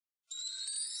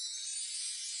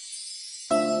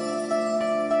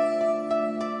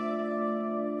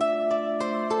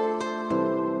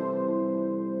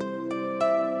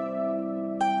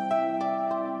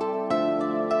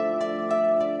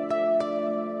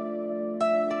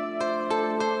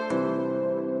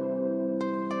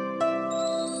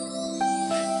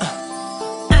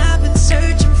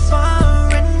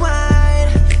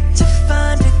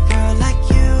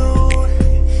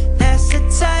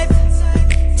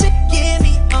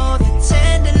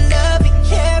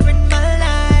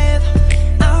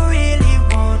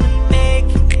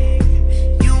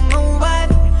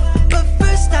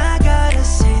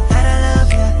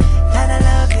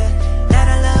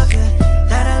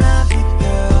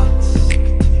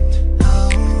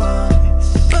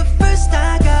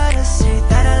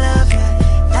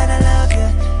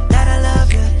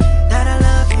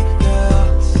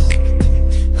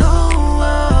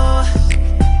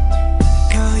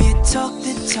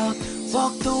talk,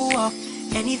 walk the walk.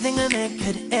 Anything a man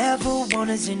could ever want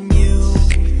is in you.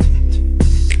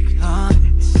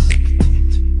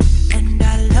 And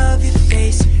I love your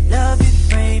face, love your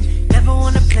frame. Never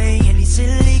wanna play any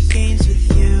silly games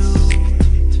with you.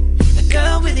 A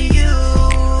girl with you.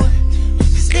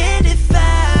 Cause then if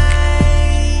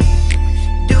I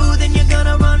do, then you're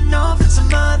gonna run off with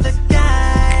some other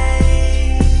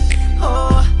guy.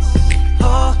 Oh,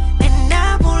 oh, and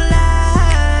I won't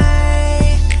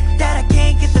lie that I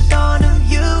can't get the thought of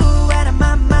you out of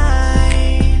my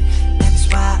mind. That's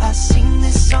why I sing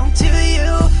this song to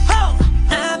you. Oh,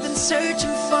 I've been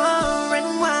searching far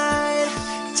and wide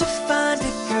to find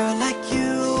a girl like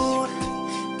you.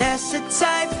 That's the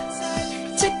type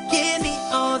to give me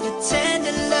all the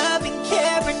tender love and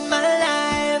care in my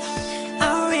life. I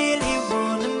really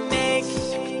wanna make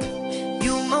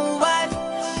you my wife,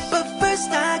 but first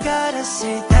I gotta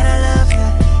say that I love you,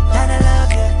 that I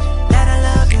love you, that I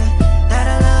love you, that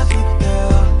I love you,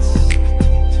 girl.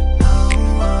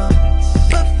 Oh,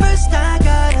 but first I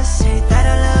gotta say that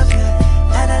I love you,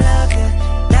 that I love you,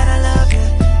 that I love you,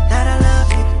 that I love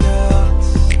you, girl.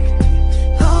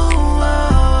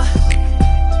 Oh,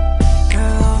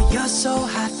 girl, you're so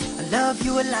hot, I love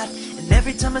you a lot. And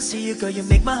every time I see you, girl, you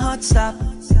make my heart stop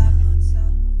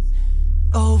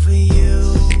over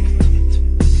you.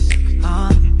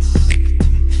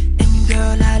 And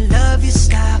girl, I love your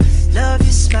style, love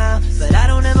your smile, but I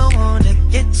don't ever wanna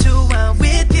get too wild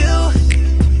with you.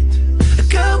 A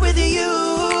girl with you.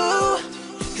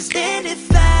 Cause then if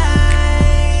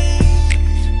I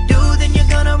do, then you're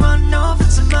gonna run off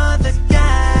with some other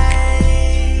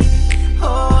guy.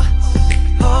 Oh,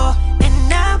 oh,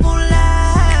 and I won't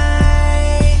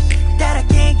lie that I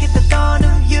can't get the thought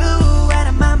of you out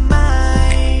of my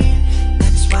mind.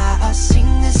 That's why I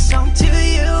sing this song to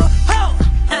you. Oh,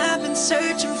 I've been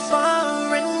searching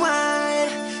far and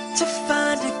wide to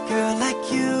find a girl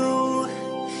like you.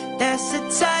 That's the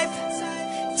type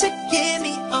to give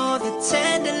me all the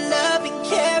tender love and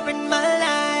care in my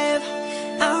life.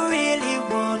 I really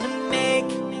wanna make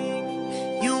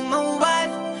you my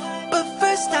wife, but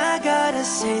first I gotta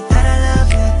say that I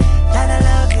love you, that I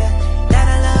love you, that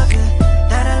I love you,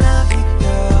 that I love you,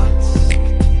 girl.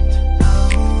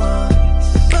 Oh,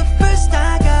 but first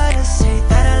I gotta say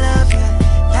that I love you,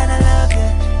 that I love you,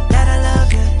 that I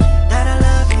love you, that I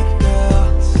love you, girl.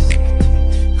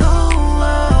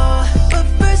 Oh, but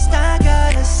first I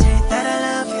gotta say that I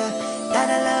love you, that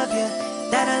I love you,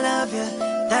 that I love you,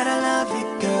 that I love you,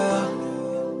 girl.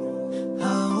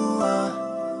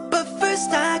 Oh, but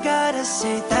first I gotta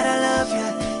say that I love you,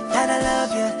 that I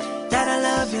love you, that I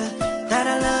love you, that I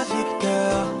love you,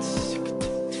 girl.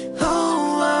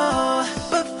 Oh,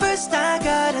 but first I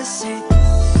gotta say